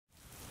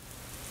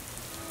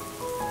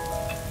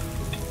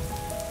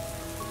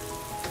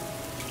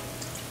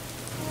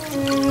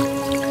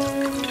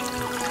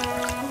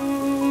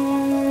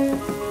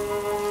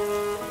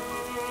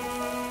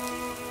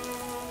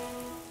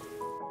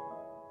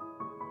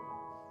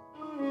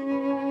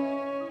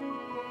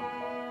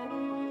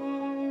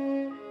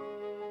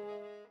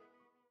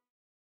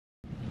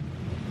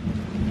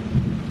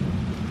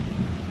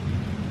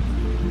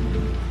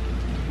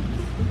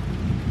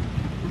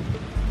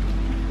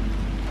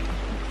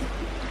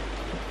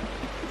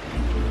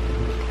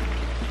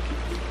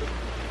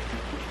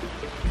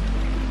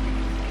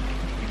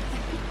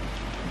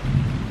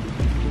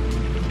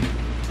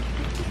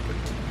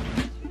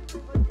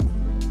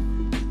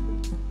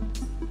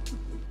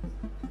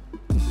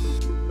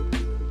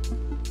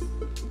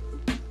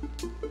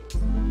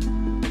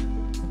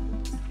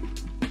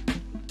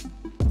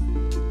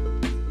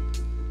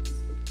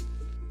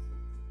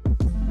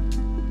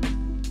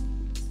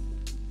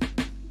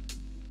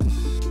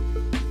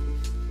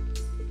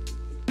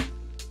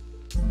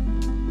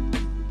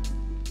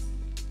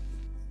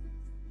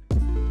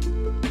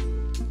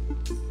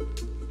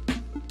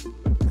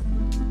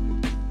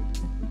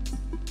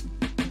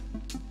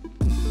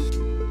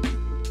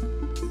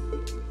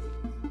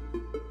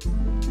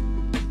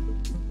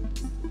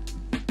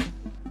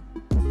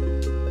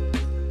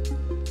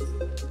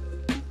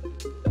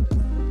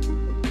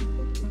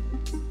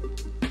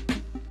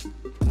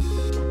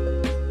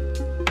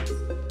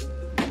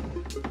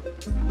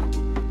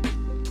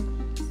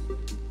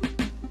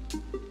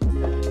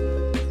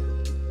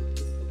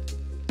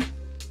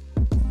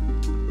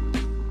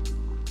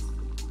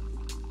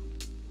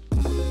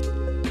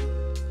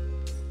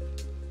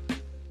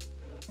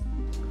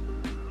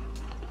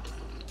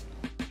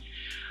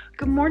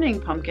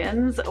morning,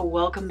 pumpkins.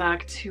 Welcome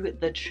back to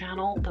the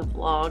channel, the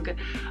vlog.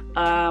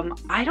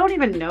 I don't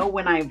even know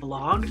when I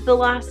vlogged the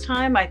last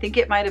time. I think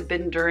it might have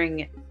been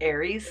during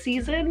Aries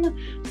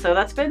season. So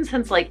that's been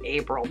since like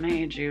April,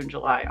 May, June,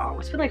 July,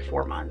 August. It's been like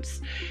 4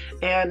 months.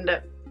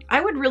 And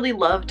I would really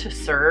love to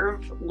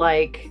serve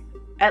like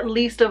at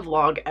least a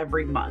vlog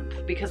every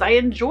month because I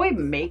enjoy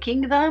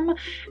making them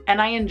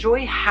and I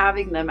enjoy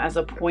having them as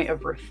a point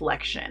of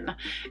reflection,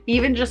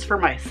 even just for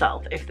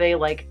myself, if they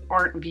like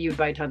aren't viewed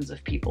by tons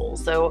of people.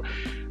 So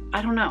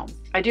I don't know.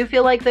 I do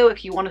feel like though,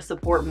 if you want to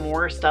support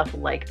more stuff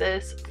like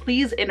this,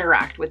 please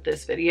interact with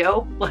this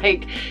video.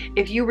 Like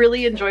if you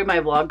really enjoy my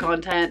vlog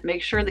content,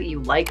 make sure that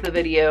you like the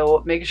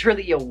video, make sure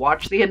that you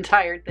watch the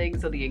entire thing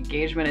so the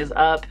engagement is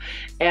up,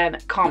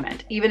 and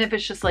comment. Even if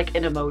it's just like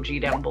an emoji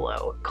down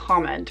below,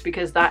 comment,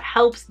 because that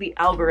helps the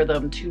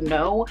algorithm to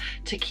know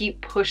to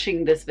keep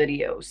pushing this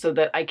video so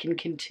that I can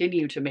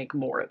continue to make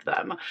more of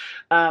them.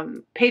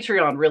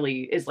 Patreon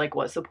really is like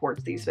what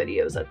supports these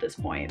videos at this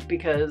point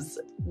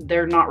because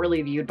they're not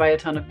really viewed by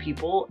a ton of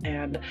people,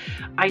 and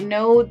I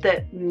know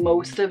that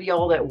most of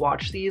y'all that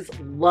watch these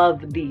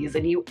love these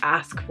and you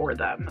ask for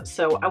them,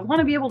 so I want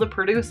to be able to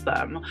produce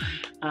them.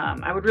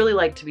 I would really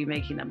like to be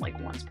making them like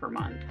once per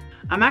month.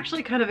 I'm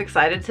actually kind of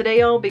excited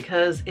today, y'all,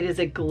 because it is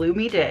a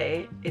gloomy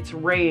day. It's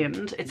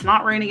rained. It's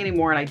not raining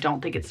anymore, and I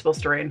don't think it's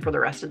supposed to rain for the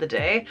rest of the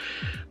day,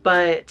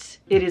 but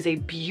it is a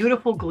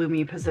beautiful,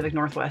 gloomy Pacific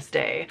Northwest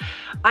day.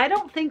 I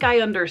don't think I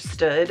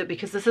understood,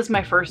 because this is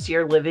my first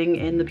year living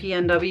in the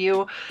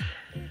PNW,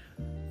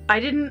 I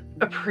didn't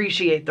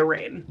appreciate the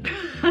rain.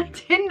 I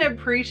didn't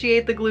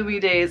appreciate the gloomy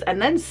days, and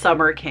then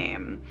summer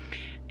came,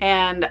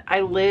 and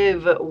I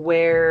live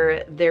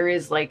where there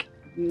is like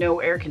no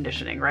air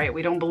conditioning, right?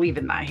 We don't believe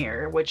in that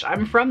here, which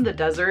I'm from the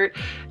desert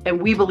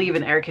and we believe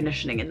in air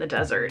conditioning in the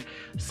desert.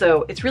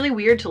 So it's really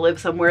weird to live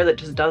somewhere that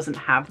just doesn't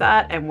have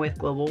that. And with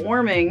global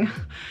warming,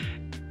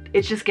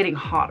 it's just getting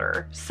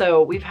hotter.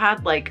 So we've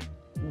had like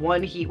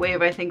one heat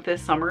wave, I think,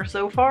 this summer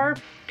so far.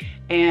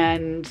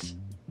 And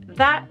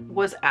that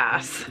was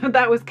ass.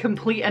 That was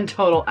complete and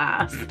total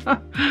ass,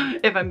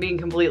 if I'm being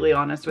completely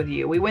honest with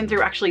you. We went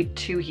through actually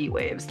 2 heat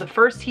waves. The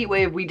first heat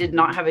wave, we did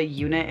not have a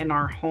unit in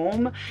our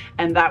home,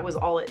 and that was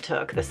all it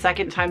took. The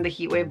second time the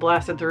heat wave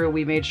blasted through,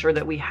 we made sure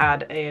that we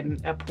had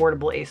a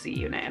portable AC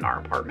unit in our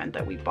apartment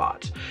that we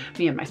bought,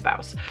 me and my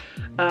spouse.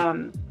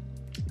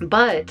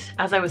 But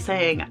as I was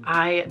saying,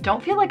 I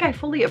don't feel like I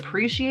fully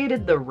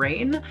appreciated the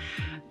rain.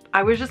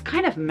 I was just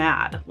kind of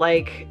mad.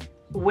 Like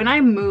when I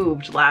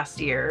moved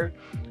last year,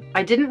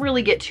 I didn't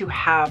really get to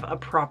have a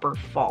proper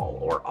fall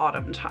or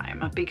autumn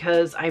time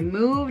because I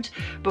moved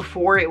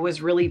before it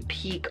was really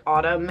peak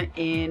autumn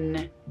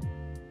in,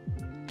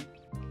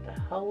 the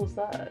hell was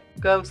that?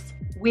 Ghosts.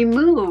 We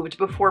moved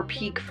before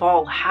peak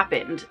fall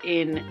happened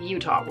in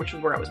Utah, which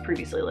is where I was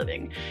previously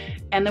living.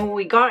 And then when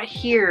we got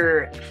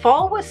here,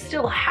 fall was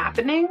still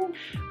happening,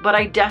 but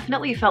I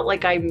definitely felt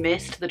like I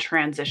missed the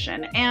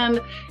transition.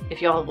 And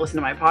if y'all have listened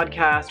to my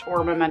podcast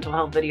or my mental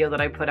health video that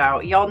I put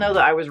out, y'all know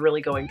that I was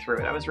really going through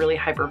it. I was really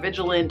hyper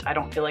vigilant. I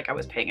don't feel like I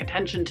was paying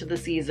attention to the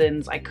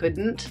seasons. I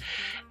couldn't.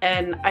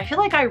 And I feel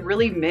like I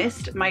really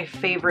missed my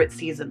favorite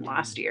season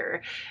last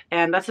year.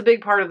 And that's a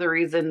big part of the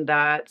reason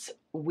that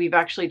we've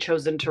actually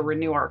chosen to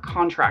renew our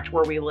contract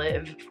where we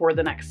live for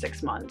the next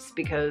 6 months,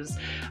 because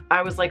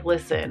I was like,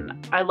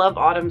 listen, I love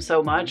autumn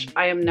so much.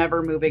 I am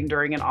never moving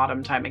during an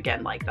autumn time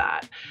again like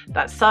that.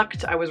 That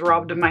sucked. I was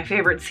robbed of my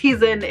favorite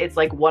season. It's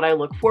like what I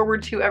look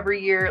forward to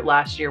every year.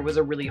 Last year was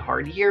a really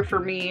hard year for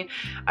me.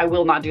 I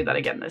will not do that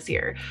again this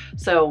year.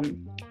 So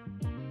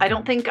I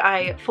don't think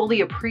I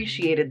fully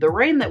appreciated the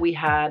rain that we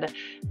had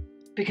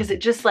because it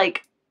just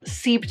like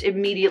seeped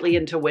immediately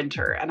into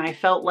winter, and I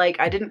felt like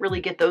I didn't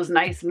really get those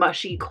nice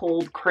mushy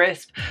cold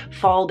crisp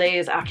fall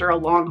days after a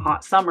long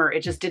hot summer. It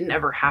just didn't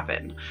ever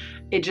happen.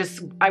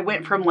 I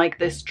went from like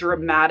this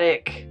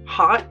dramatic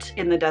hot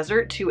in the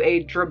desert to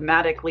a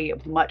dramatically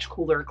much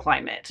cooler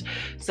climate.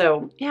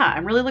 So yeah,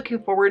 I'm really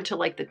looking forward to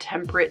like the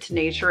temperate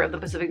nature of the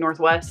Pacific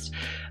Northwest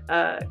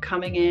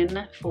coming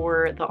in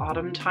for the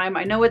autumn time.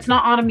 I know it's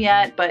not autumn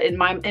yet, but in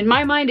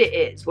my mind it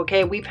is.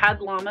 Okay, we've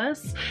had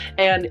llamas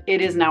and it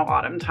is now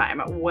autumn time,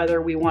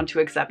 whether we want to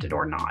accept it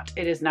or not.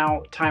 It is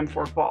now time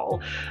for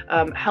fall.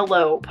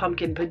 Hello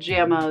pumpkin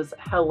pajamas,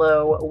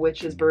 hello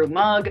witch's brew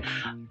mug,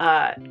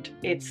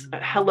 it's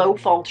hello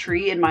fall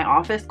tree in my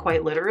office,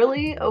 quite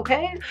literally.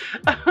 Okay,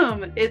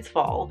 it's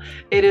fall.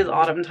 It is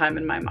autumn time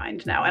in my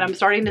mind now, and I'm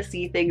starting to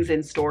see things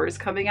in stores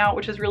coming out,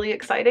 which is really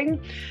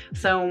exciting.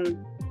 So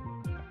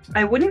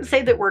I wouldn't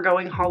say that we're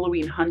going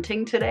Halloween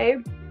hunting today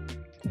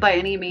by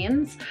any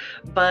means,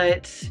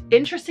 but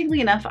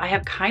interestingly enough, I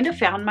have kind of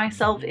found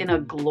myself in a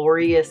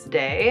glorious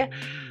day.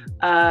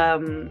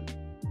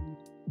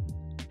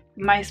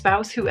 My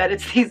spouse who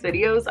edits these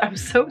videos, I'm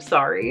so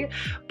sorry,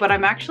 but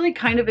I'm actually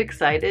kind of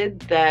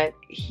excited that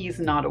he's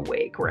not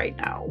awake right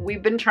now.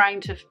 We've been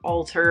trying to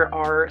alter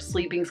our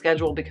sleeping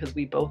schedule because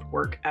we both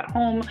work at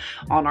home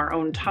on our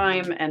own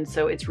time, and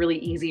so it's really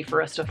easy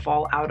for us to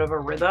fall out of a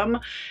rhythm.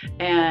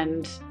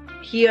 And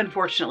he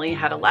unfortunately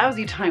had a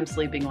lousy time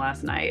sleeping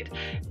last night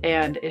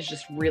and is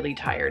just really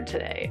tired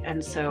today.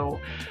 And so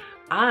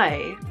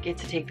I get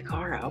to take the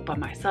car out by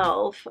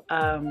myself,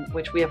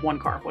 which we have one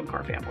car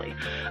family.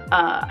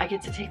 I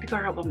get to take the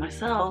car out by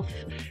myself,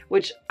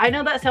 which I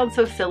know that sounds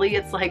so silly.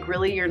 It's like,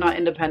 really, you're not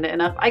independent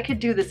enough? I could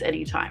do this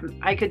anytime.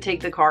 I could take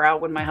the car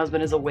out when my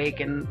husband is awake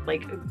and,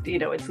 like, you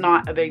know, it's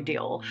not a big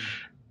deal.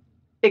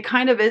 It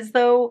kind of is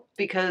though,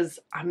 because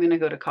I'm gonna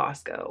go to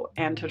Costco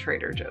and to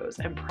Trader Joe's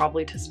and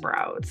probably to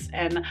Sprouts.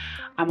 And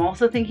I'm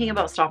also thinking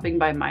about stopping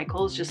by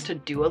Michael's just to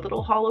do a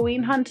little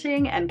Halloween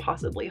hunting and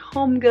possibly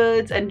Home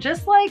Goods and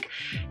just like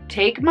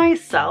take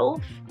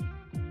myself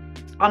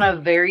on a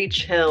very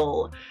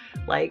chill,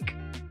 like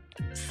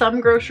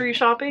some grocery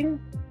shopping,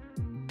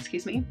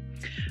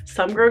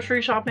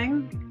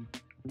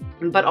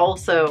 but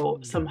also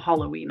some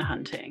Halloween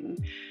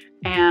hunting.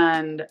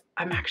 And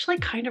I'm actually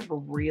kind of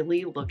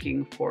really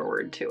looking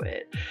forward to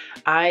it.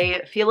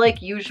 I feel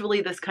like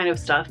usually this kind of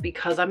stuff,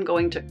 because I'm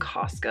going to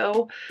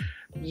Costco,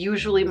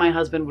 usually my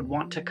husband would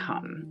want to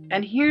come.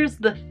 And here's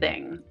the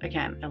thing.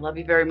 Again, I love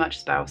you very much,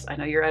 spouse. I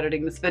know you're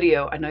editing this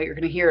video. I know you're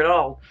gonna hear it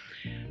all.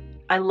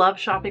 I love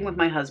shopping with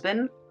my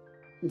husband,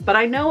 but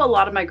I know a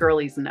lot of my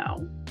girlies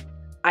know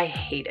I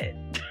hate it.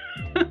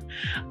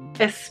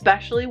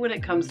 Especially when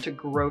it comes to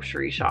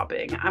grocery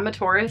shopping. I'm a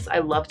Taurus. I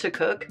love to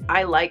cook.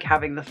 I like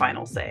having the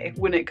final say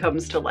when it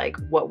comes to like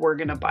what we're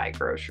gonna buy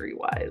grocery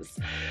wise.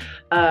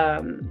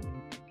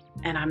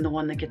 And I'm the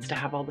one that gets to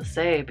have all the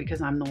say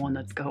because I'm the one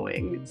that's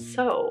going.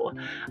 So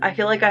I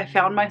feel like I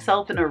found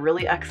myself in a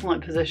really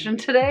excellent position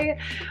today.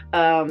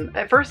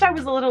 At first I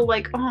was a little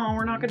like, oh,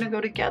 we're not gonna go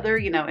together,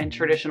 you know, in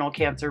traditional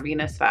Cancer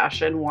Venus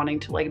fashion, wanting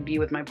to like be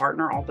with my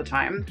partner all the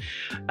time.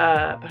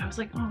 But I was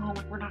like, oh,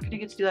 we're not gonna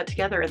get to do that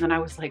together. And then I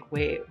was like,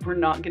 wait, we're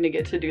not gonna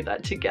get to do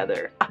that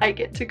together. I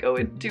get to go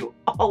and do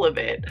all of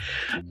it.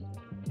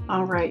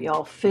 All right,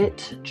 y'all,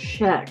 fit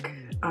check.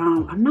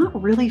 I'm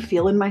not really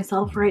feeling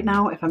myself right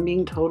now, if I'm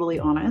being totally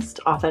honest.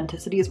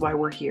 Authenticity is why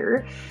we're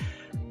here.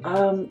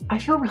 I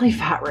feel really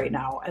fat right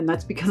now, and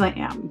that's because I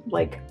am.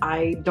 Like,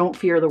 I don't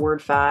fear the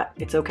word fat.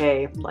 It's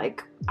okay.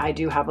 Like, I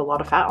do have a lot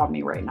of fat on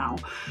me right now.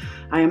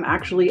 I am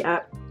actually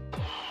at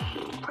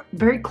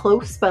very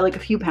close by like a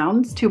few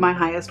pounds to my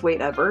highest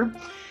weight ever.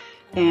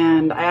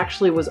 And I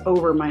actually was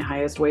over my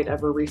highest weight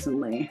ever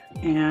recently.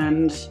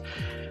 And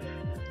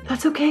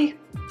that's okay.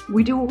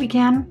 We do what we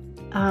can.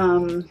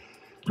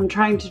 I'm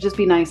trying to just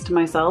be nice to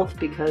myself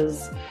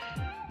because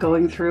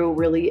going through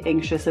really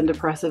anxious and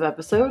depressive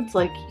episodes,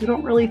 like you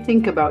don't really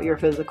think about your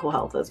physical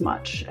health as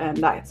much. And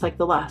that's like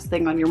the last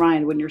thing on your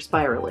mind when you're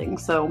spiraling.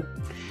 So,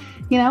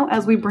 you know,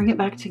 as we bring it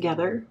back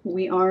together,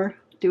 we are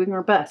doing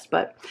our best.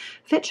 But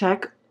fit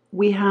check,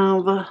 we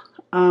have,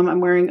 I'm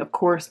wearing, of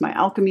course, my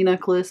alchemy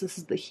necklace. This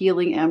is the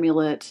healing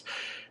amulet.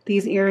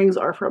 These earrings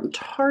are from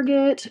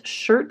Target.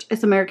 Shirt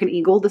is American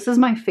Eagle. This is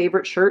my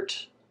favorite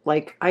shirt.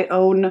 Like, I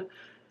own,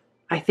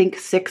 I think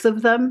 6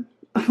 of them,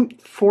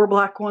 4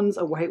 black ones,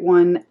 a white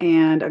one,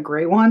 and a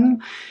gray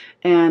one.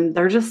 And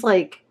they're just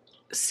like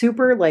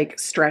super like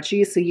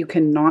stretchy so you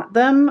can knot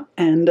them.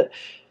 And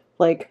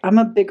like, I'm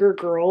a bigger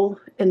girl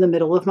in the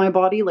middle of my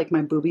body, like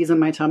my boobies and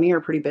my tummy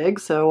are pretty big.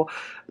 So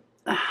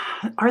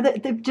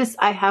they just,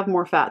 I have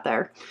more fat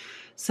there.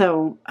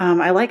 So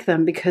I like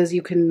them because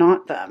you can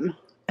knot them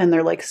and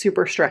they're like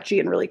super stretchy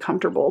and really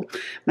comfortable.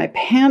 My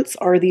pants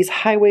are these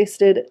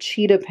high-waisted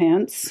cheetah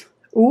pants.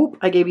 Oop,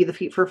 I gave you the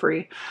feet for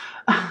free.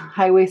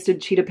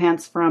 High-waisted cheetah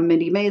pants from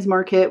Mindy May's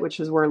Market, which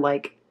is where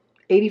like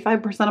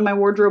 85% of my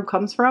wardrobe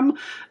comes from.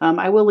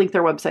 I will link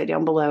their website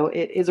down below.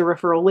 It is a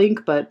referral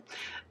link, but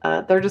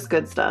they're just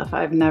good stuff.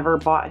 I've never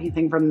bought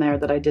anything from there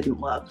that I didn't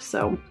love.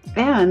 So,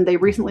 and they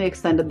recently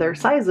extended their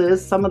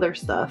sizes, some of their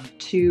stuff,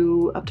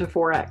 to up to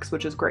 4X,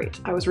 which is great.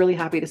 I was really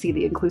happy to see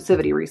the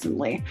inclusivity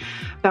recently.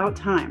 About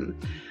time.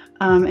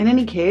 In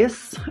any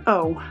case,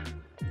 oh,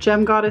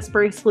 Gem Goddess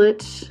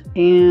bracelet,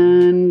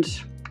 and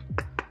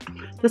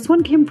this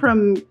one came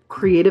from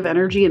Creative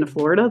Energy in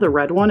Florida, the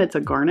red one. It's a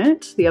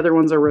garnet. The other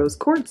ones are rose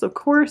quartz, of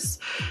course,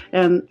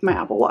 and my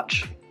Apple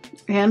Watch.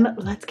 And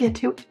let's get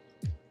to it.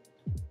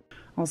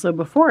 Also,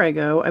 before I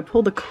go, I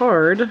pulled a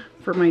card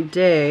for my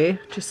day.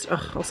 Just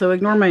also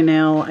ignore my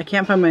nail. I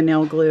can't find my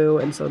nail glue,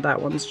 and so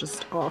that one's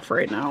just off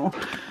right now.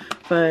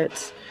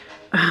 But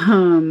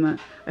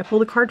I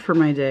pulled a card for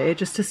my day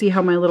just to see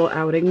how my little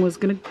outing was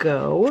gonna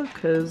go,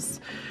 because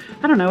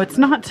I don't know, it's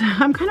not,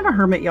 I'm kind of a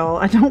hermit, y'all.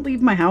 I don't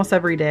leave my house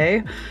every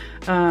day,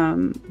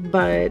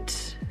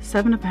 but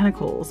 7 of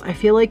Pentacles, I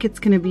feel like it's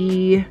gonna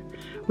be,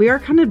 we are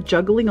kind of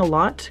juggling a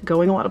lot,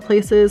 going a lot of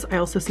places. I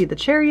also see the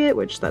Chariot,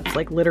 which that's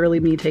like literally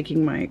me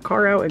taking my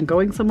car out and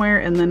going somewhere.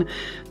 And then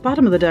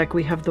bottom of the deck,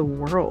 we have the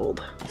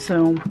World.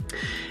 So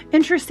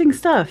interesting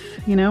stuff,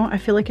 you know? I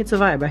feel like it's a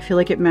vibe. I feel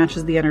like it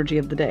matches the energy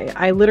of the day.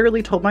 I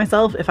literally told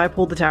myself if I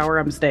pull the Tower,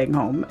 I'm staying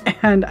home,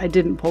 and I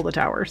didn't pull the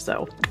Tower,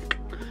 so.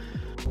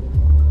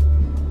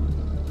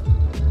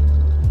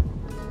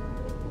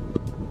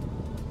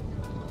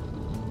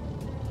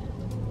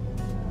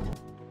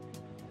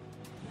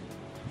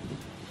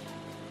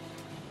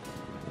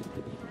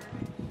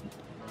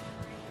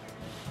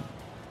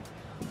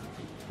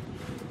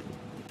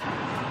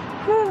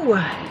 Woo!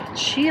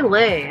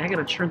 Chile. I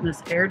gotta turn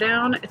this air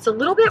down. It's a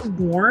little bit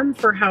warm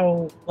for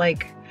how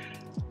like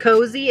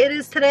cozy it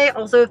is today.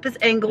 Also, if this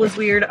angle is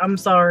weird, I'm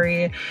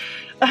sorry.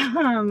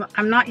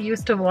 I'm not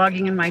used to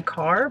vlogging in my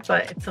car,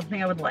 but it's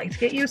something I would like to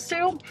get used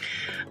to.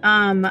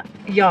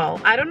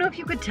 Y'all, I don't know if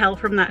you could tell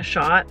from that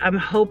shot. I'm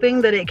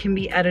hoping that it can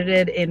be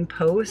edited in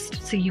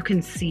post so you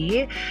can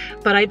see,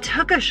 but I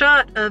took a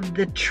shot of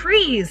the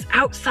trees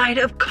outside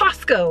of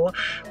Costco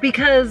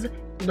because,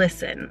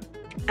 listen,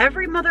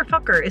 every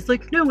motherfucker is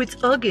like, no,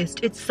 it's August,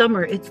 it's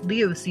summer, it's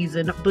Leo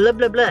season, blah,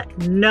 blah, blah.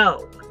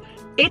 No,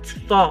 it's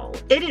fall.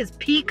 It is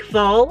peak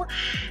fall,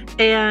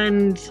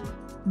 and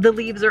the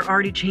leaves are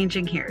already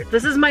changing here.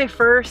 This is my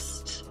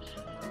first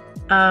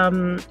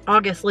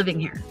August living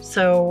here.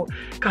 So,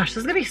 gosh, this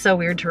is gonna be so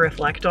weird to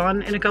reflect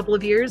on in a couple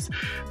of years,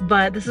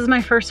 but this is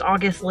my first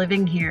August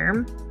living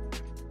here.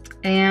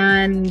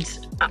 And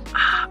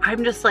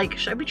I'm just like,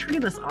 should I be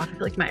turning this off? I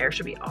feel like my air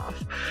should be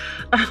off.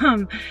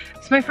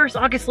 It's my first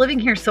August living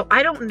here, so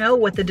I don't know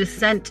what the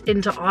descent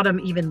into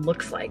autumn even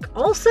looks like.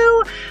 Also,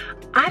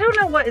 I don't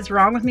know what is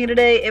wrong with me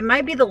today. It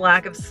might be the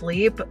lack of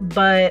sleep,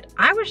 but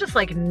I was just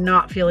like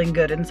not feeling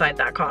good inside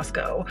that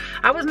Costco.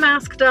 I was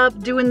masked up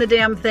doing the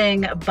damn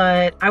thing,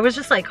 but I was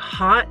just like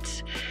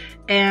hot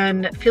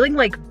and feeling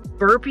like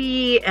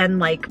burpy and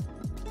like,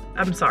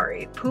 I'm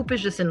sorry, poop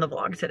is just in the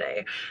vlog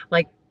today.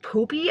 Like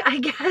poopy, I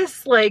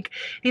guess. Like,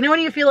 you know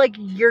when you feel like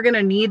you're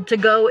gonna need to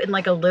go in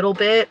like a little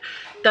bit?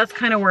 That's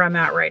kind of where I'm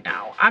at right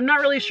now. I'm not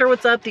really sure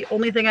what's up. The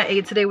only thing I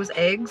ate today was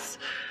eggs.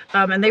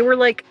 And they were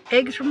like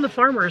eggs from the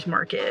farmer's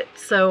market.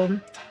 So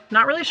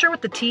not really sure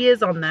what the tea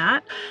is on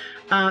that.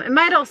 It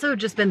might also have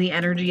just been the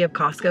energy of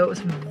Costco. It was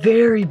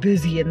very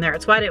busy in there.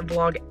 It's why I didn't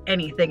vlog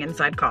anything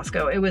inside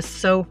Costco. It was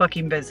so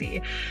fucking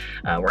busy.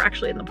 We're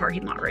actually in the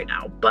parking lot right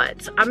now,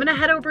 but I'm gonna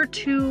head over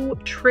to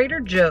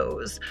Trader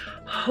Joe's.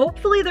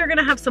 Hopefully they're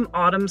gonna have some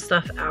autumn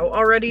stuff out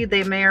already.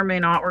 They may or may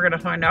not, we're gonna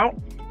find out.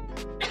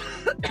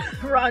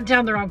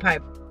 Down the wrong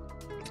pipe.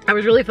 I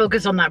was really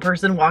focused on that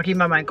person walking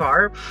by my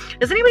car.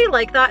 Is anybody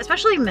like that?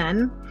 Especially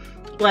men?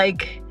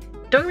 Like,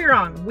 don't get me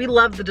wrong, we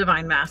love the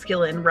divine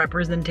masculine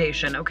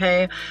representation,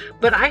 okay?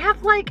 But I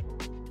have like,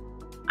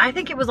 I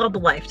think it was on the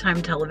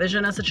Lifetime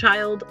television as a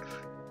child.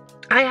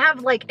 I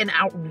have like an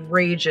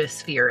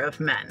outrageous fear of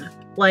men.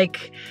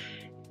 Like,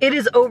 it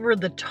is over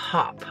the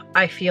top,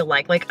 I feel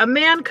like. Like a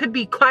man could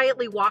be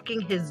quietly walking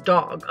his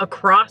dog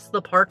across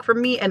the park from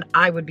me and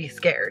I would be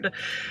scared.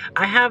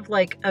 I have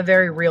like a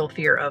very real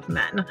fear of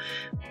men.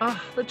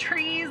 Oh, the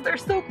trees, they're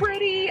so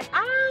pretty.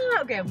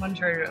 Ah, okay, I'm on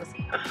Trader Joe's.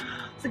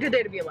 It's a good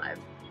day to be alive.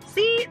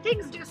 See,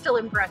 things do still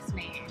impress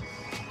me.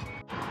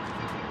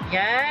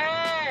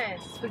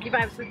 Yes, spooky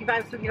vibe, spooky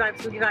vibe, spooky vibe,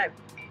 spooky vibe.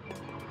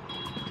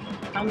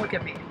 Don't look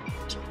at me.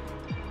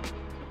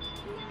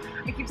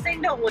 I keep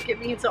saying don't look at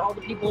me to all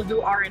the people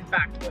who are in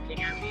fact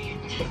looking at me.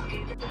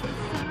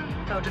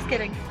 Oh, just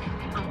kidding.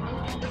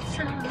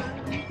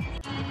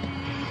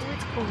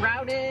 It's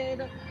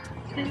crowded.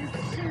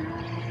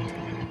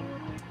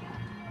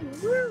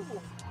 Woo!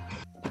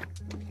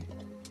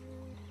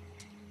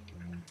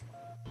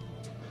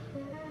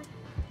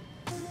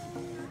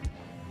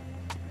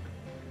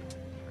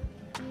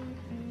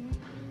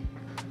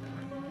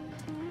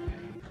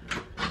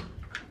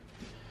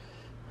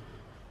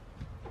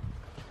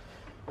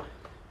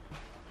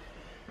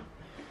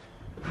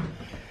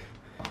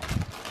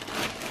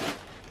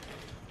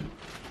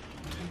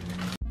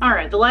 All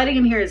right, the lighting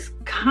in here is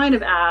kind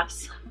of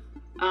ass,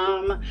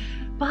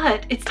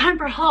 but it's time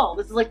for a haul.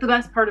 This is like the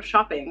best part of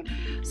shopping.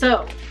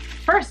 So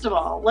first of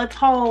all, let's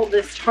haul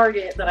this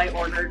Target that I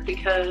ordered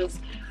because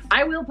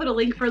I will put a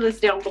link for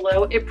this down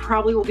below. It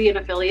probably will be an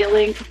affiliate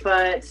link,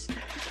 but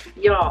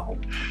y'all,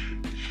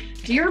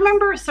 do you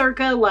remember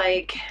circa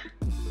like,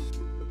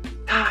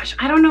 gosh,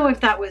 I don't know if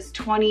that was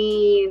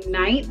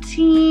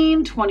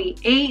 2019,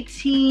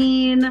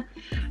 2018,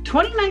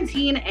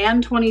 2019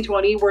 and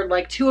 2020 were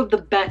like two of the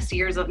best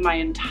years of my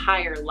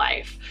entire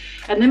life.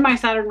 And then my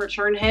Saturn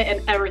return hit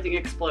and everything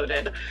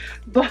exploded.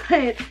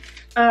 But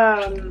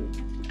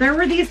there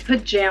were these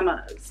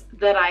pajamas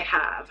that I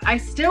have. I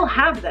still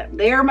have them.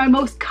 They are my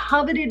most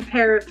coveted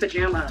pair of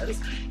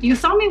pajamas. You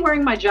saw me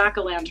wearing my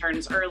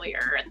jack-o'-lanterns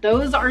earlier.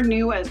 Those are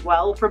new as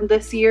well from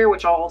this year,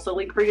 which I'll also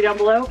link for you down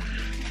below.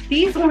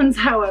 These ones,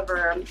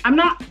 however, I'm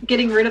not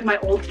getting rid of my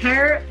old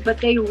pair, but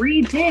they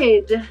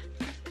redid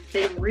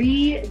the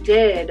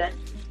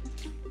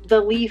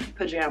leaf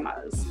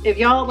pajamas. If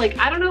y'all, like,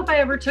 I don't know if I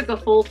ever took a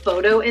full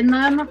photo in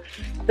them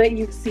that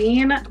you've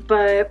seen,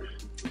 but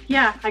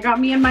yeah, I got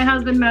me and my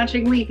husband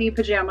matching leafy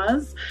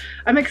pajamas.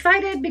 I'm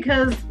excited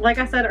because, like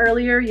I said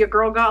earlier, your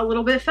girl got a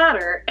little bit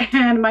fatter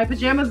and my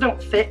pajamas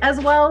don't fit as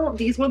well.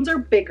 These ones are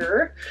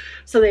bigger,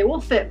 so they will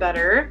fit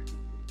better.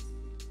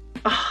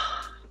 Oh,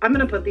 I'm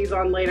gonna put these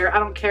on later. I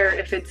don't care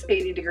if it's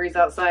 80 degrees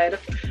outside.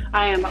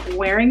 I am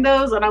wearing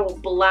those and I will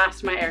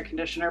blast my air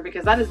conditioner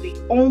because that is the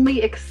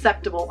only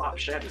acceptable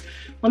option.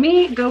 Let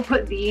me go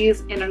put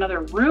these in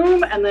another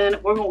room and then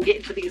we're gonna get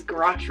into these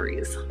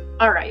groceries.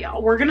 All right,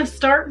 y'all, we're gonna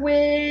start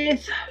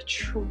with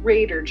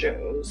Trader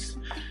Joe's.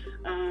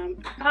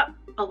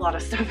 a lot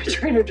of stuff at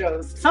Trader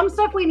Joe's. Some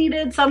stuff we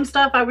needed, some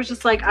stuff I was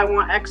just like, I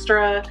want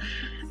extra,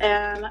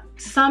 and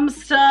some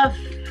stuff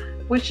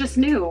was just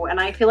new, and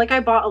I feel like I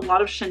bought a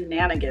lot of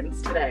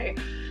shenanigans today.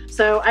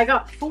 So I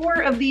got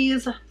 4 of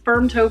these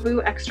firm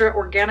tofu, extra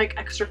organic,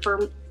 extra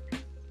firm.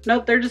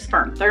 Nope, they're just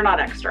firm. They're not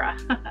extra.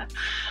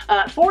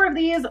 4 of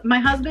these. My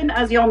husband,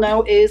 as y'all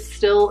know, is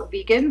still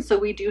vegan, so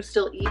we do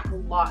still eat a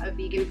lot of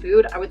vegan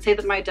food. I would say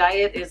that my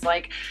diet is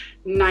like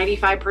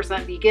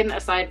 95% vegan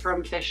aside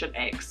from fish and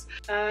eggs.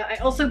 I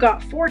also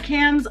got 4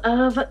 cans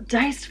of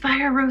diced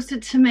fire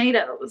roasted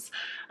tomatoes.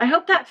 I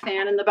hope that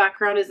fan in the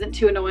background isn't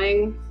too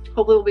annoying.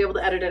 Hopefully we'll be able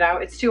to edit it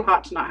out. It's too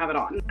hot to not have it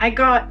on. I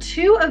got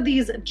 2 of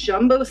these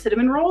jumbo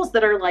cinnamon rolls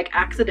that are like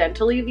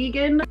accidentally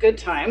vegan. Good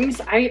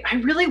times. I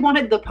really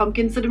wanted the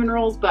pumpkin cinnamon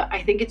rolls, but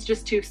I think it's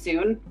just too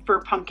soon for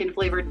pumpkin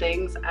flavored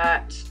things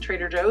at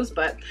Trader Joe's,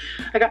 but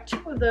I got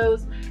 2 of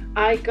those.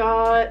 I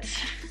got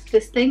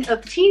this thing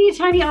of teeny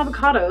tiny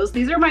avocados.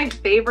 These are my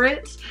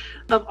favorite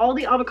of all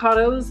the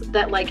avocados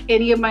that like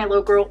any of my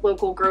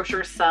local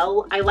grocers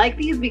sell. I like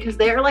these because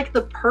they are like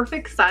the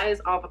perfect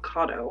size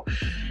avocado.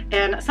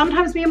 And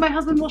sometimes me and my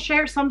husband will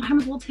share,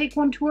 sometimes we'll take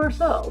one to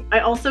ourselves. I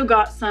also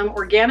got some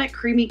organic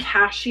creamy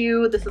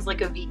cashew. This is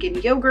like a vegan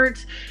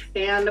yogurt.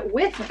 And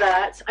with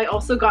that, I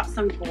also got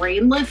some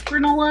grainless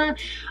granola.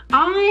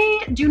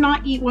 I do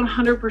not eat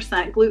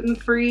 100%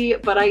 gluten-free,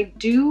 but I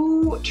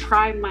do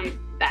try my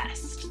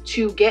best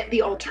to get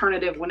the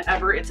alternative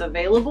whenever it's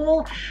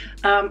available.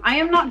 I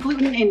am not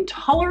gluten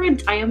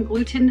intolerant, I am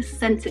gluten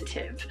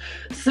sensitive,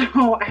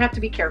 so I have to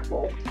be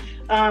careful.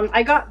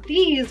 I got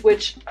these,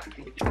 which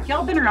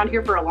y'all been around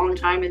here for a long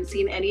time and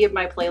seen any of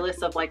my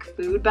playlists of like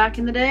food back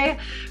in the day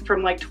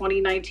from like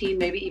 2019,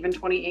 maybe even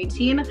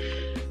 2018.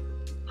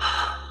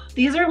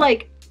 These are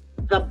like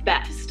the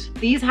best.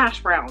 These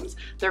hash browns,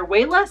 they're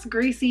way less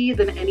greasy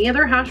than any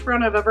other hash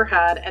brown I've ever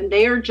had, and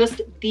they are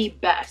just the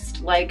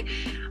best. Like,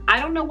 I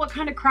don't know what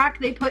kind of crack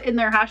they put in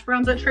their hash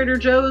browns at Trader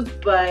Joe's,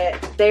 but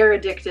they're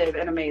addictive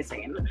and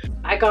amazing.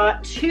 I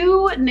got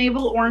 2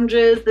 navel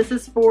oranges. This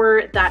is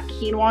for that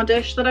quinoa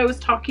dish that I was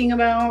talking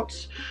about.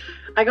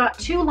 I got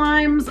 2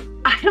 limes.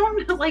 I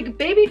don't know, like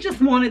baby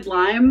just wanted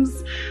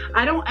limes.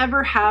 I don't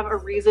ever have a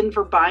reason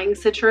for buying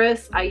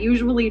citrus. I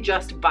usually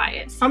just buy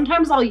it.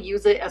 Sometimes I'll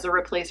use it as a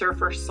replacer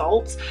for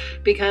salt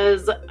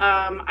because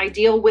I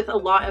deal with a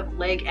lot of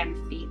leg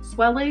and feet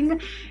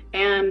swelling.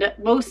 And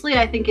mostly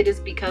I think it is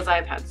because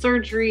I've had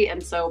surgery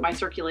and so my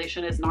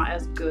circulation is not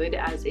as good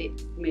as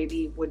it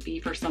maybe would be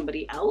for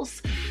somebody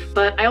else.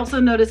 But I also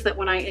notice that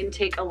when I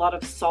intake a lot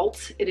of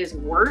salt, it is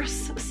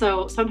worse.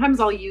 So sometimes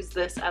I'll use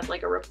this as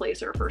like a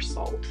replacer for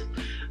salt.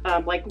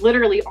 Like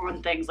literally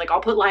on things. Like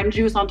I'll put lime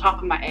juice on top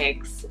of my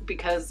eggs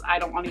because I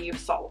don't want to use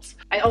salt.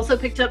 I also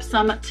picked up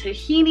some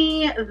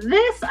tahini.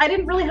 This I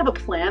didn't really have a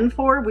plan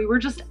for. We were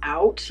just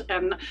out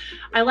and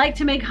I like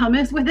to make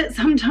hummus with it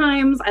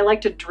sometimes. I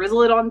like to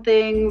drizzle it on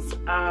things.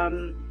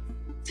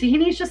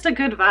 Tahini is just a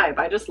good vibe.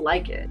 I just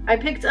like it. I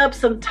picked up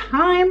some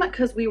thyme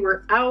because we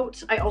were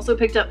out. I also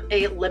picked up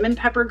a lemon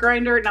pepper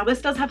grinder. Now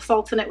this does have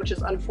salt in it, which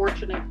is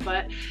unfortunate,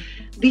 but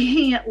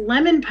the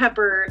lemon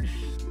pepper,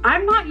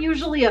 I'm not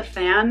usually a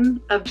fan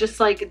of just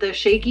like the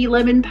shaky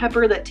lemon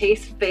pepper that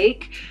tastes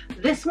fake.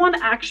 This one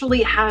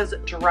actually has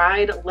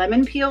dried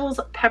lemon peels,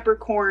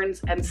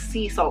 peppercorns, and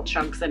sea salt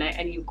chunks in it,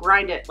 and you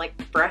grind it like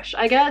fresh,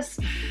 I guess.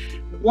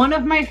 One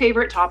of my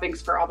favorite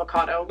toppings for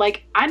avocado.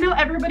 Like, I know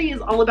everybody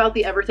is all about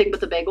the everything but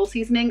the bagel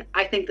seasoning.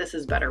 I think this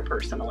is better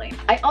personally.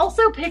 I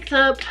also picked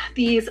up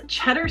these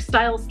cheddar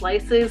style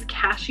slices,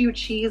 cashew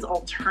cheese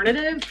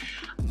alternative.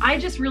 I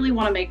just really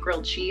want to make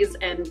grilled cheese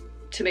and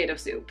tomato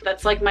soup.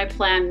 That's like my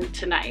plan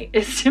tonight,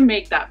 is to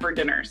make that for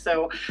dinner.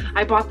 So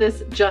I bought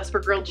this just for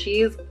grilled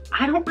cheese.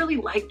 I don't really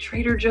like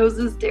Trader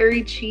Joe's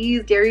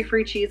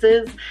dairy-free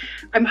cheeses.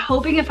 I'm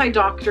hoping if I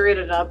doctor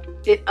it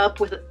up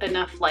with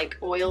enough like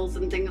oils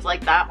and things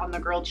like that on the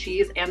grilled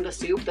cheese and the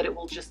soup that it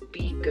will just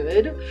be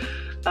good.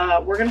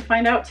 We're gonna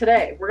find out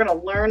today. We're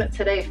gonna learn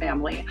today,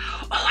 family.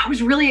 Oh, I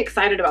was really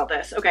excited about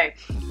this. Okay,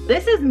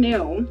 this is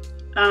new.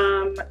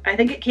 I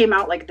think it came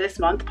out like this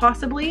month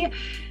possibly.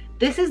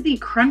 This is the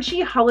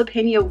crunchy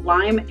jalapeno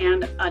lime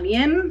and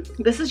onion.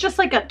 This is just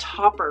like a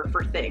topper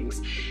for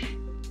things.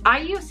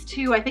 I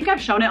think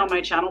I've shown it on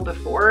my channel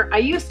before. I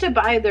used to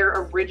buy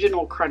their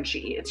original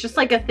crunchy. It's just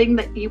like a thing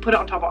that you put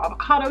on top of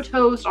avocado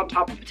toast, on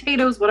top of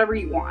potatoes, whatever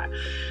you want.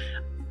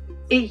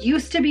 It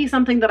used to be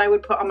something that I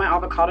would put on my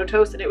avocado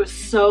toast and it was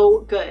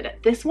so good.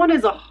 This one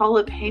is a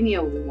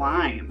jalapeno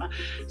lime.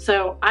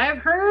 So I've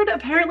heard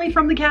apparently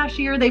from the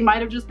cashier, they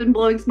might have just been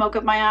blowing smoke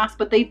up my ass,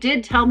 but they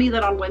did tell me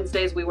that on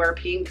Wednesdays we wear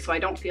pink, so I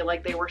don't feel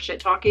like they were shit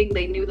talking.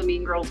 They knew the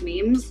Mean Girls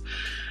memes.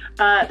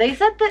 They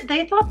said that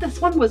they thought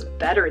this one was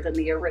better than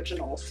the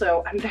original,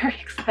 so I'm very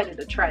excited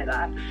to try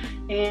that.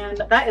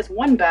 And that is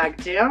one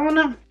bag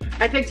down.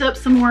 I picked up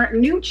some more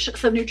nooch,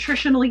 some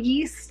nutritional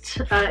yeast.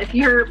 If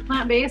you're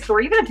plant-based or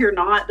even if you're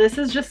not, this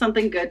is just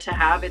something good to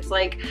have. It's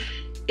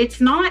It's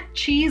not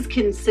cheese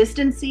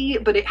consistency,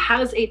 but it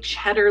has a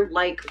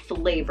cheddar-like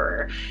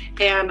flavor.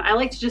 And I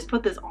like to just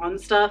put this on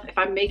stuff. If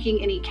I'm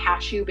making any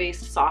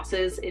cashew-based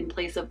sauces in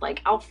place of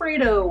like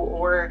Alfredo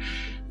or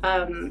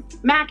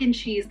mac and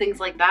cheese, things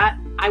like that,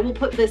 I will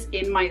put this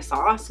in my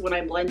sauce when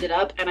I blend it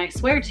up, and I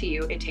swear to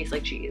you, it tastes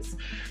like cheese.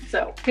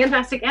 So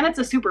fantastic, and it's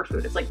a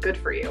superfood. It's like good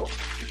for you.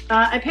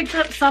 I picked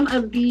up some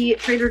of the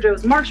Trader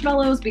Joe's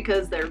marshmallows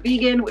because they're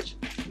vegan, which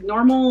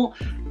normal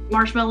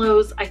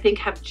marshmallows I think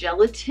have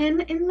gelatin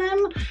in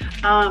them.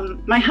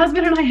 My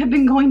husband and I have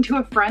been going to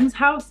a friend's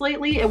house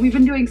lately, and we've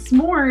been doing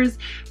s'mores,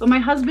 but my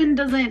husband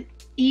doesn't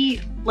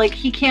eat, like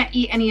he can't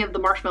eat any of the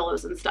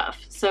marshmallows and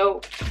stuff.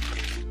 So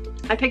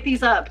I picked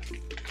these up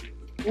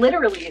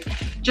literally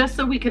just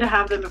so we could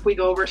have them if we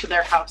go over to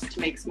their house to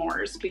make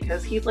s'mores,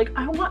 because he's like,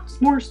 I want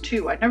s'mores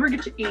too. I never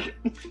get to eat.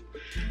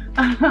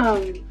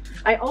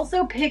 I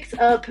also picked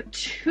up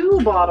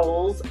 2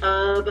 bottles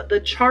of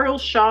the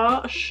Charles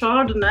Shaw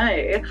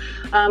Chardonnay.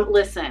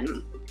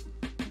 Listen,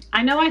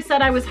 I know I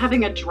said I was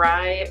having a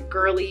dry,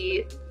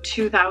 girly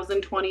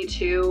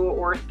 2022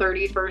 or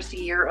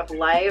 31st year of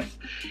life.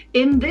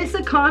 In this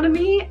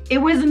economy, it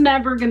was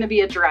never gonna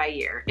be a dry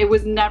year. It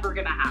was never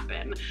gonna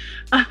happen.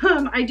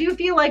 I do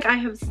feel like I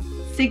have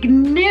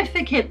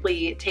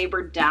significantly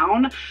tapered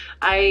down.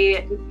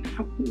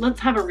 Let's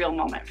have a real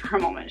moment for a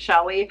moment,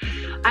 shall we?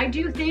 I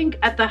do think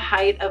at the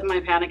height of my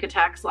panic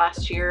attacks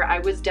last year, I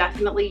was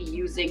definitely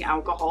using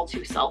alcohol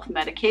to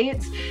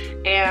self-medicate,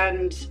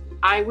 and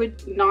I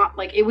would not,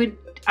 like,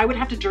 I would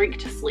have to drink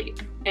to sleep,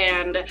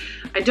 and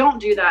I don't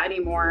do that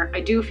anymore.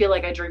 I do feel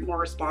like I drink more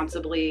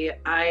responsibly.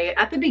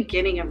 At the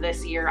beginning of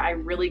this year, I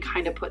really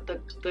kind of put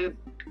the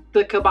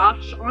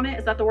kibosh on it.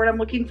 Is that the word I'm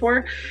looking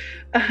for?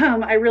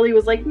 I really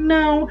was like,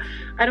 no,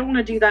 I don't want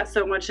to do that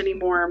so much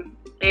anymore.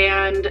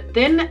 And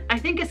then I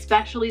think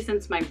especially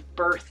since my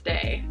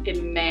birthday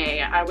in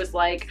May, I was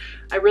like,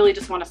 I really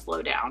just want to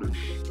slow down.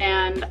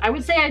 And I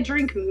would say I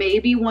drink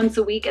maybe once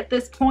a week at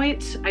this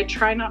point. I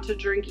try not to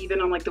drink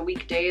even on like the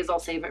weekdays. I'll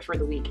save it for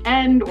the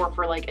weekend or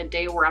for like a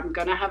day where I'm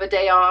gonna have a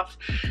day off.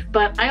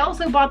 But I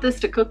also bought this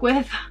to cook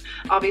with.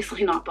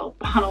 Obviously not both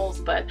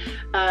bottles, but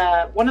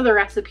one of the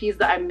recipes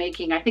that I'm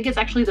making, I think it's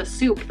actually the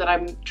soup that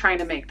I'm trying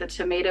to make, the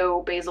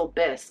tomato basil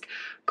bisque,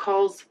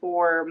 calls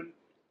for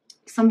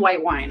some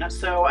white wine.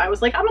 So I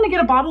was like, I'm gonna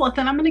get a bottle, and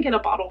then I'm gonna get a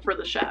bottle for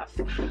the chef.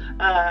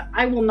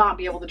 I will not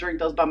be able to drink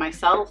those by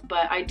myself,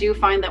 but I do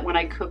find that when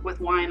I cook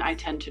with wine, I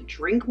tend to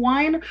drink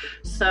wine.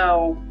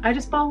 So I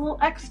just bought a little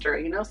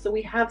extra, you know, so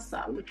we have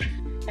some.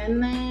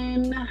 And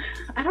then,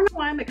 I don't know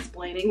why I'm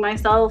explaining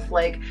myself.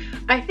 Like,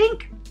 I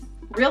think,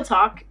 real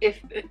talk, if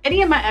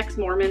any of my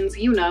ex-Mormons,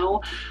 you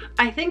know,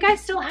 I think I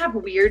still have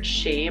weird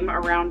shame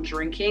around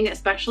drinking,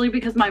 especially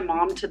because my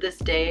mom to this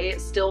day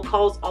still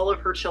calls all of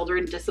her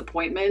children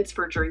disappointments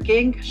for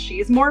drinking because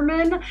she's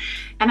Mormon.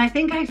 And I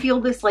think I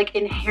feel this like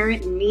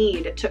inherent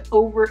need to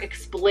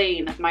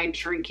over-explain my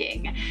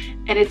drinking.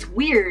 And it's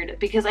weird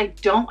because I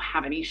don't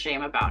have any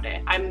shame about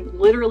it. I'm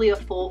literally a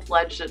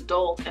full-fledged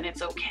adult and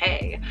it's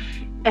okay.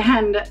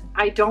 And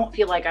I don't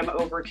feel like I'm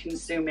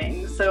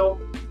over-consuming.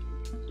 So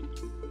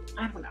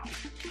I don't know.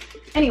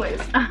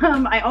 Anyways,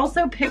 I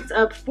also picked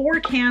up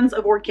 4 cans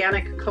of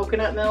organic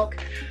coconut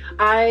milk.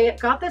 I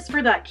got this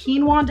for that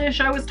quinoa dish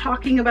I was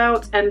talking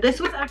about, and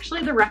this was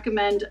actually the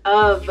recommend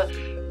of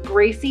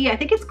Gracie. I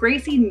think it's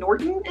Gracie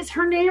Norton is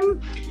her name.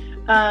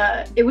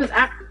 It was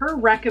at her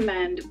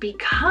recommend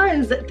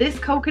because this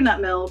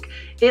coconut milk,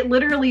 it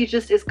literally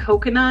just is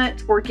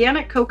coconut,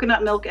 organic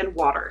coconut milk and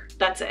water.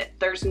 That's it.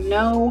 There's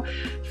no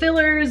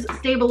fillers,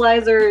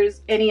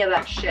 stabilizers, any of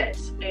that shit.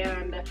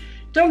 And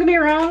don't get me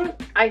wrong,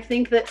 I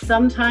think that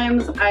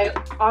sometimes I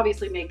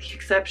obviously make the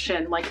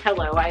exception, like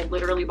hello, I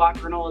literally bought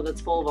granola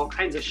that's full of all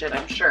kinds of shit,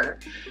 I'm sure.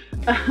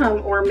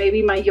 Or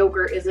maybe my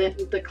yogurt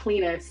isn't the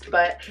cleanest,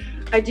 but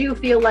I do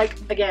feel like,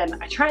 again,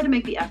 I try to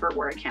make the effort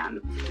where I can.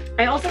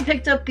 I also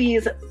picked up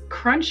these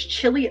crunch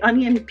chili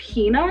onion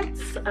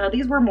peanuts.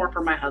 These were more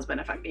for my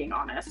husband if I'm being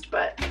honest,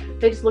 but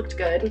they just looked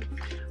good.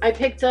 I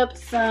picked up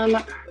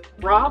some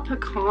raw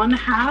pecan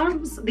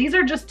halves. These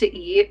are just to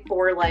eat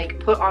or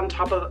like put on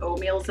top of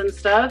oatmeals and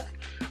stuff,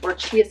 or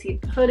chia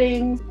seed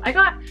puddings. I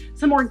got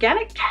some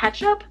organic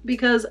ketchup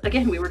because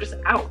again, we were just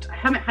out. I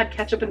haven't had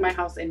ketchup in my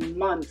house in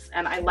months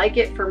and I like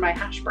it for my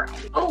hash brown.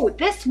 Oh,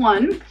 this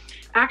one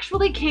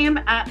actually came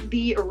at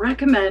the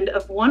recommend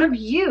of one of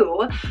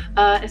you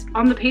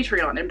on the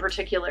Patreon in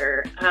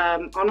particular.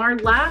 On our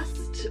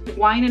last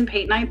wine and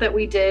paint night that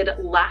we did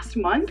last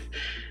month,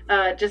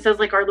 just as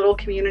like our little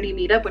community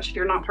meetup, which if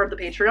you're not part of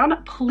the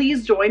Patreon,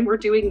 please join. We're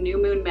doing new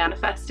moon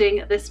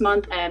manifesting this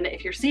month, and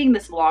if you're seeing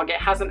this vlog, it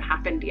hasn't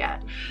happened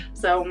yet.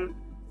 So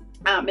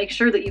make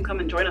sure that you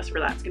come and join us for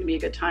that. It's gonna be a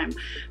good time.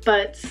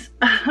 But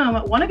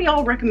one of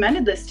y'all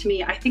recommended this to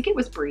me. I think it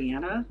was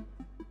Brianna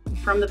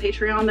from the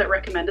Patreon that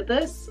recommended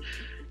this.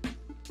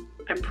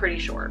 I'm pretty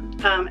sure.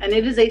 And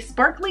it is a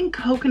sparkling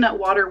coconut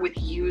water with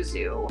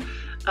yuzu.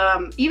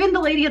 Even the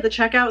lady at the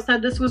checkout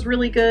said this was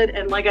really good,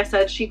 and like I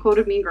said, she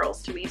quoted Mean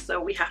Girls to me, so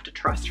we have to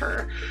trust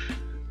her.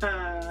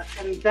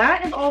 And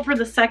that is all for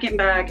the second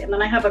bag. And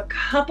then I have a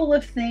couple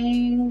of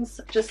things,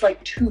 just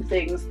like 2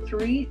 things,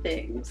 3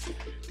 things,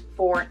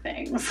 4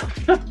 things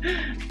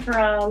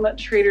from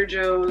Trader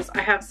Joe's.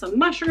 I have some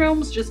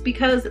mushrooms just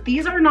because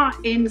these are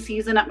not in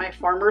season at my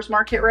farmer's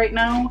market right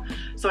now,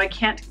 so I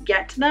can't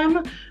get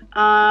them.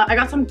 I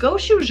got some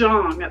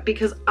gochujang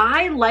because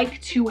I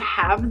like to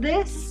have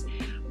this,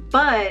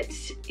 but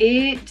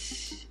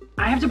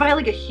I have to buy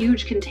like a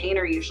huge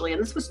container usually,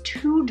 and this was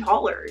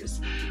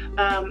 $2.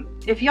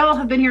 If y'all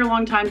have been here a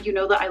long time, you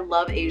know that I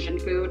love Asian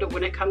food.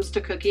 When it comes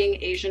to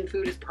cooking, Asian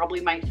food is probably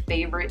my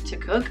favorite to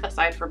cook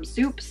aside from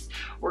soups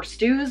or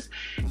stews.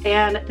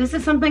 And this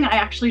is something I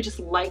actually just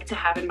like to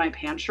have in my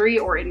pantry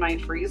or in my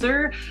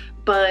freezer,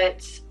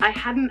 but I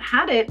hadn't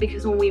had it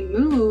because when we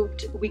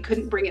moved, we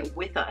couldn't bring it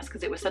with us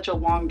because it was such a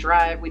long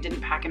drive. We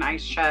didn't pack an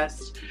ice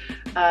chest.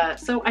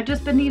 So I've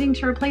just been needing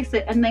to replace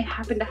it, and they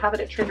happen to have it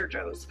at Trader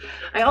Joe's.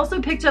 I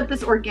also picked up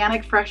this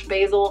organic fresh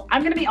basil.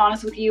 I'm gonna be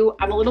honest with you,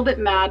 I'm a little bit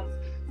mad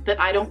that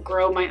I don't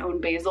grow my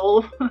own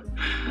basil.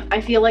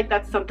 I feel like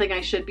that's something I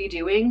should be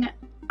doing.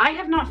 I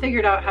have not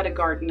figured out how to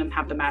garden and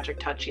have the magic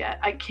touch yet.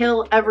 I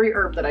kill every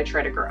herb that I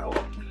try to grow.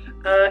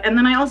 And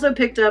then I also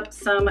picked up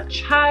some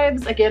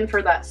chives, again,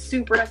 for that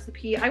soup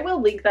recipe. I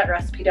will link that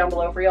recipe down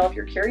below for y'all if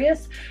you're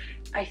curious.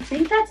 I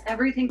think that's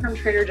everything from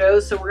Trader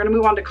Joe's, so we're gonna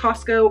move on to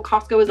Costco.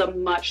 Costco is a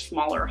much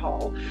smaller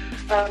haul.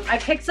 I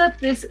picked up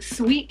this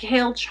sweet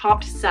kale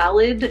chopped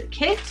salad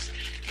kit.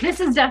 This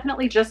is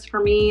definitely just for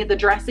me. The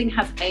dressing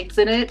has eggs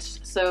in it,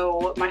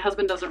 so my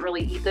husband doesn't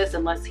really eat this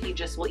unless he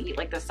just will eat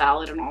like the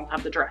salad and I'll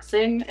have the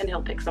dressing, and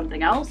he'll pick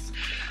something else.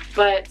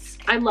 But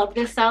I love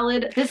this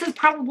salad. This is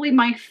probably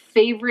my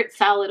favorite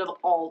salad of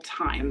all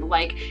time,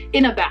 like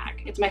in a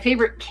bag. It's my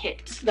favorite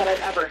kit that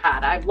I've ever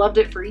had. I've loved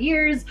it for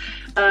years.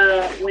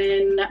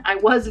 When I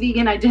was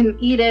vegan, I didn't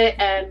eat it,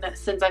 and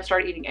since I've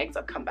started eating eggs,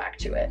 I've come back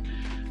to it.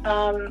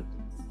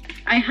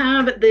 I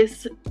have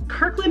this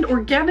Kirkland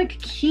organic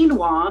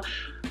quinoa.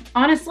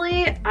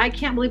 Honestly, I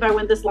can't believe I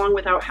went this long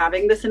without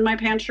having this in my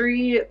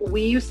pantry.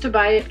 We used to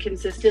buy it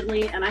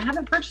consistently, and I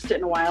haven't purchased it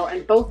in a while,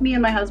 and both me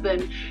and my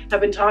husband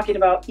have been talking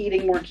about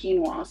eating more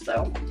quinoa,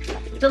 so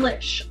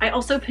delish. I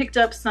also picked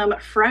up some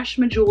fresh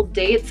medjool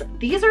dates.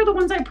 These are the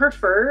ones I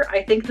prefer.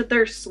 I think that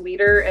they're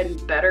sweeter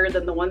and better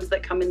than the ones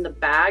that come in the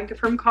bag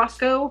from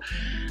Costco.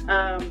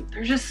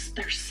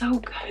 They're so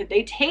good.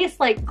 They taste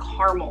like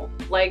caramel.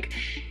 Like,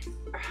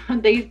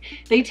 they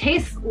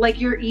taste like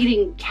you're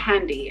eating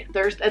candy.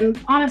 And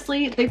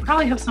honestly, they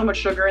probably have so much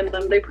sugar in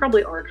them. They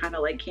probably are kind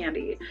of like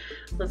candy.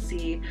 Let's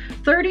see,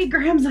 30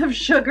 grams of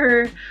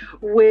sugar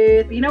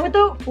with, you know what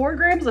though, 4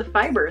 grams of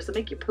fibers that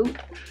make you poop.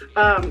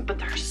 But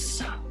they're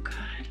so good.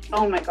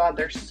 Oh my God,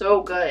 they're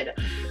so good.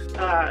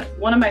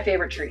 One of my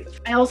favorite treats.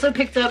 I also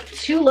picked up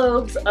 2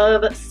 loaves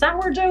of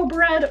sourdough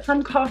bread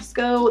from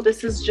Costco.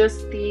 This is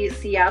just the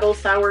Seattle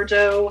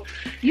sourdough.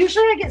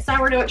 Usually I get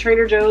sourdough at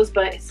Trader Joe's,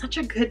 but it's such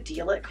a good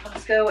deal at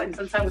Costco, and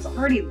since I was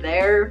already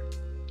there.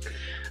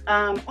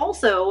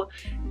 Also,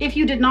 if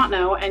you did not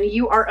know, and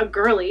you are a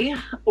girly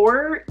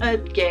or a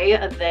gay,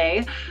 a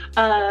they,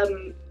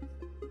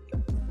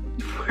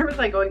 where was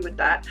I going with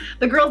that?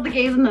 The girls, the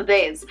gays, and the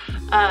theys.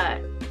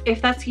 If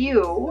that's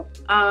you,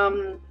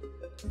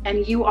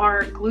 and you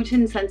are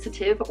gluten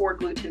sensitive or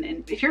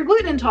if you're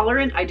gluten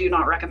intolerant, I do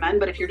not recommend,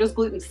 but if you're just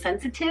gluten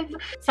sensitive,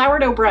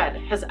 sourdough bread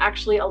has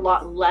actually a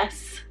lot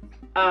less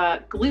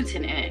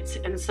gluten in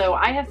it. And so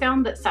I have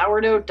found that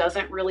sourdough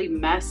doesn't really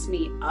mess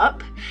me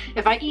up.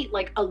 If I eat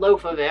like a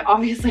loaf of it,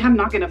 obviously I'm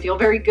not gonna feel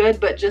very good,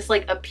 but just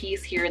like a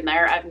piece here and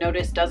there, I've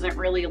noticed doesn't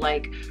really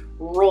like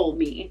roll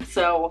me.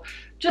 So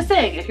just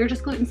saying, if you're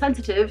just gluten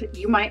sensitive,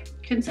 you might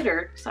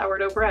consider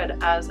sourdough bread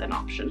as an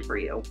option for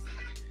you.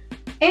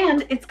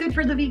 And it's good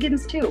for the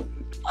vegans too.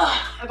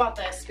 I bought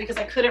this because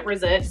I couldn't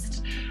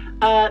resist.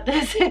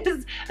 This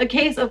is a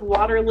case of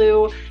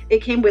Waterloo.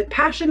 It came with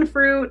passion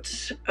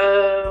fruit,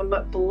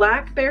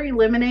 blackberry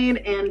lemonade,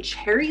 and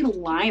cherry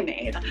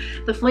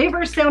limeade. The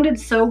flavors sounded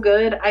so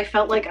good, I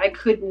felt like I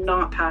could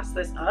not pass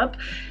this up.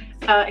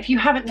 If you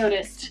haven't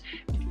noticed,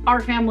 our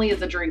family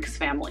is a drinks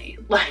family.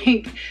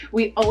 Like,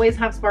 we always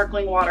have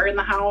sparkling water in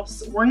the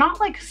house. We're not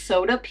like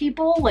soda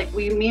people. Like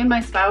me and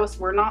my spouse,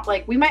 we're not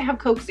like, we might have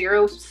Coke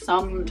Zero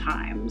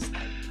sometimes,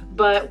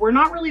 but we're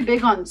not really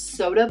big on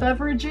soda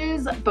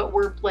beverages, but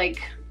we're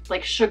like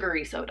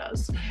sugary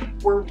sodas.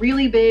 We're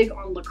really big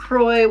on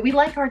LaCroix. We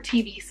like our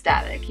TV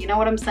static, you know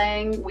what I'm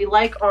saying? We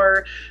like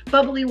our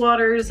bubbly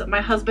waters. My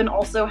husband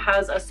also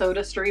has a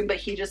soda stream, but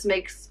he just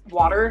makes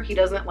water. He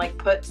doesn't like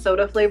put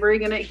soda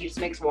flavoring in it. He just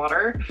makes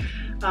water.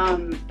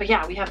 But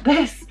yeah, we have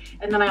this.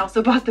 And then I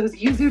also bought those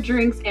yuzu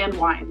drinks and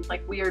wine.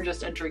 Like, we are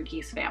just a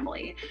drinkies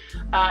family.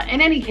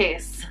 In any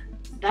case,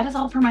 that is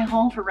all for my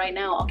haul for right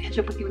now. I'll catch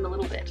up with you in a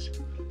little bit.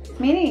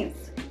 Meanies.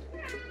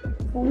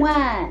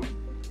 What?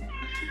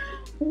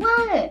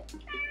 What?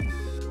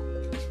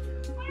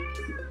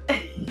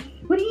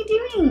 What are you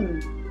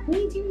doing? What are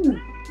you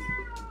doing?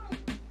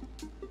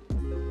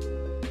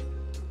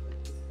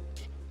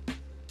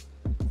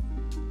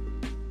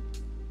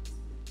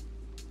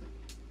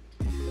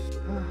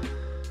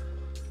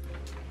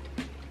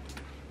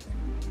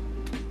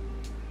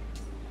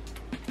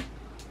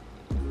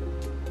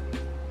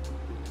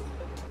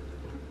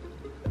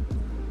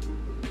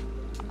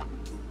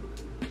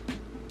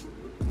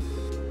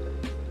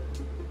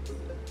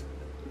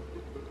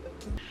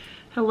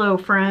 Hello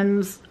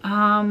friends.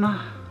 I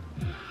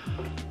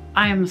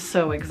am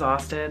so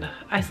exhausted.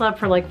 I slept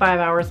for like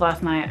 5 hours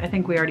last night. I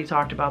think we already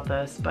talked about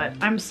this, but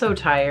I'm so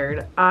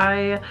tired.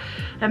 I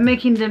am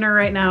making dinner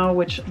right now,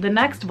 which the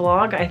next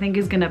vlog I think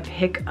is gonna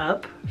pick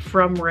up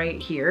from right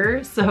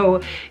here.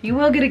 So you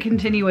will get a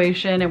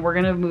continuation and we're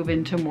gonna move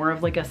into more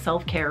of like a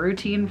self-care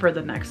routine for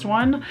the next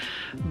one.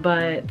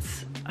 But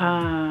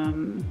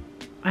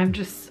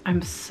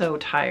I'm so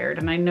tired,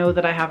 and I know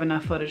that I have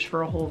enough footage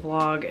for a whole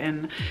vlog,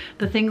 and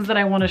the things that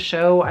I want to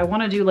show, I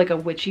want to do like a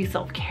witchy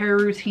self-care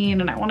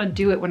routine, and I want to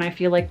do it when I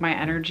feel like my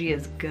energy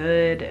is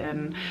good.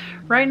 And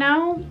right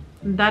now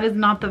that is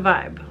not the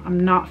vibe. I'm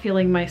not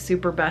feeling my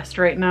super best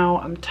right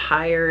now. I'm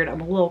tired, I'm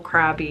a little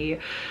crabby,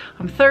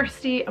 I'm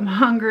thirsty, I'm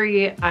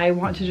hungry. I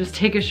want to just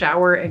take a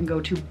shower and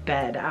go to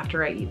bed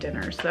after I eat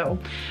dinner. So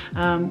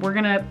we're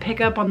gonna pick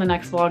up on the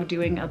next vlog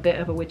doing a bit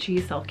of a witchy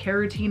self-care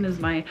routine is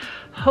my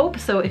hope.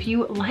 So if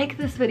you like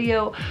this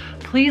video,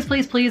 please,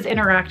 please, please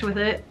interact with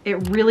it.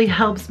 It really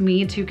helps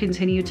me to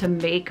continue to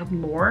make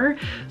more.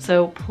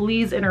 So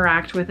please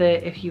interact with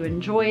it if you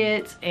enjoy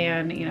it.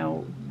 And you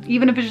know,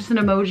 even if it's just an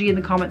emoji in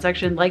the comment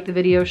section, like the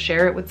video,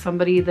 share it with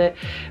somebody that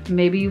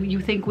maybe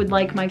you think would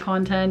like my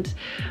content.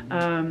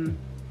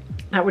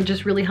 That would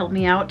just really help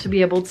me out to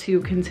be able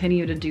to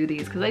continue to do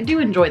these because I do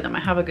enjoy them.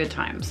 I have a good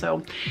time.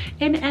 So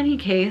in any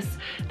case,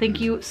 thank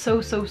you so,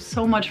 so,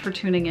 so much for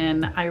tuning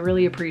in. I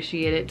really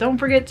appreciate it. Don't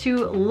forget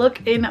to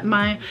look in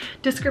my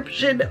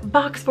description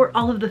box for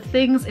all of the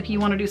things. If you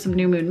want to do some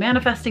new moon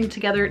manifesting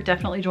together,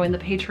 definitely join the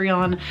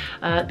Patreon.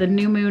 The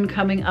new moon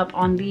coming up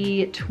on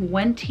the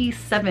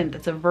 27th.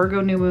 It's a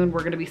Virgo new moon. We're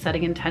going to be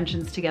setting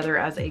intentions together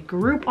as a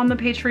group on the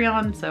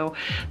Patreon. So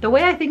the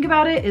way I think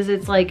about it is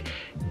it's like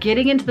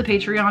getting into the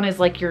Patreon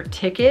is like your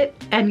ticket,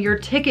 and your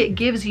ticket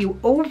gives you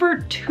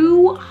over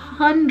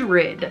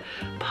 200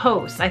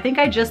 posts. I think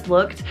I just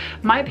looked.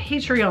 My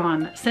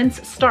Patreon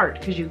since start,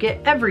 because you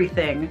get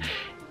everything,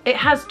 it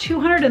has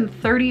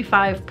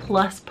 235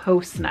 plus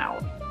posts now.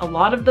 A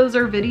lot of those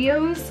are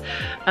videos,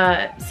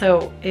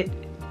 so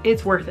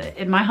it's worth it.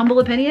 In my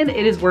humble opinion,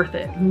 it is worth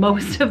it.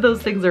 Most of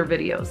those things are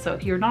videos. So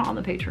if you're not on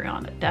the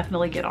Patreon,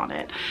 definitely get on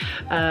it.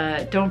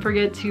 Don't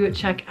forget to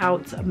check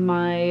out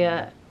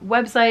my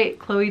website,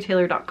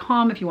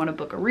 KhloeTaylor.com, if you want to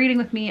book a reading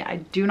with me. I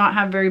do not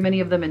have very many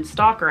of them in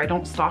stock, or I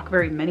don't stock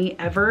very many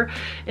ever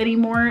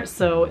anymore.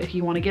 So if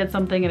you want to get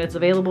something and it's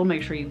available,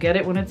 make sure you get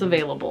it when it's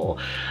available.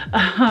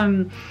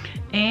 And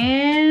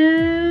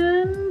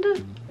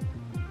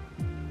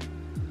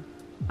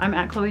I'm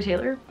at Kloee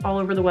Taylor all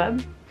over the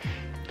web.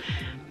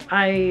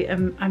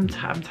 I'm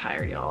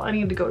tired, y'all. I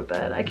need to go to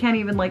bed. I can't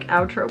even like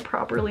outro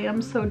properly.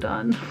 I'm so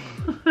done.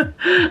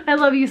 I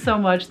love you so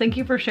much. Thank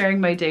you for sharing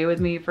my day with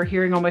me, for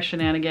hearing all my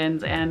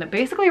shenanigans, and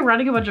basically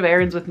running a bunch of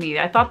errands with me.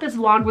 I thought this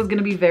vlog was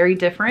gonna be very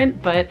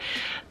different, but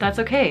that's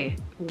okay.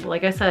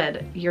 Like I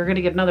said, you're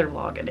gonna get another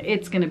vlog, and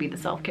it's gonna be the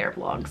self-care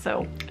vlog.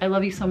 So I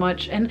love you so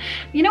much. And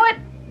you know what?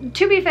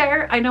 To be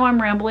fair, I know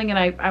I'm rambling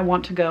and I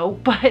want to go,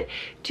 but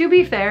to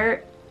be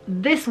fair,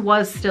 this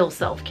was still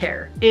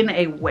self-care in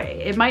a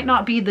way. It might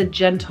not be the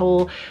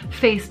gentle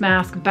face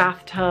mask,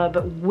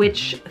 bathtub,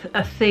 witch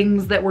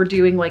things that we're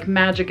doing like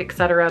magic,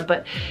 etc.,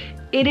 but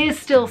it is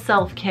still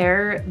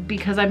self-care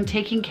because I'm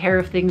taking care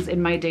of things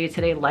in my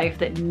day-to-day life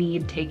that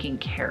need taking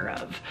care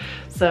of.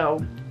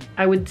 So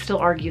I would still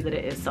argue that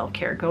it is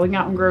self-care. Going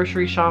out and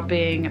grocery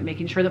shopping,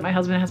 making sure that my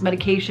husband has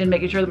medication,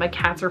 making sure that my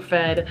cats are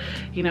fed,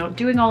 you know,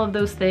 doing all of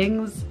those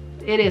things.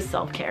 It is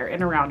self-care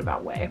in a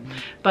roundabout way.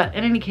 But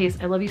in any case,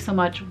 I love you so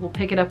much. We'll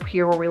pick it up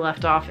here where we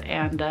left off,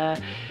 and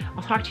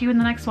I'll talk to you in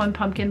the next one,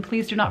 pumpkin.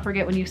 Please do not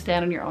forget, when you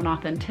stand on your own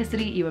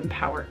authenticity, you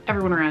empower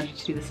everyone around you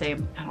to do the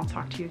same, and I'll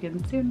talk to you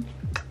again soon.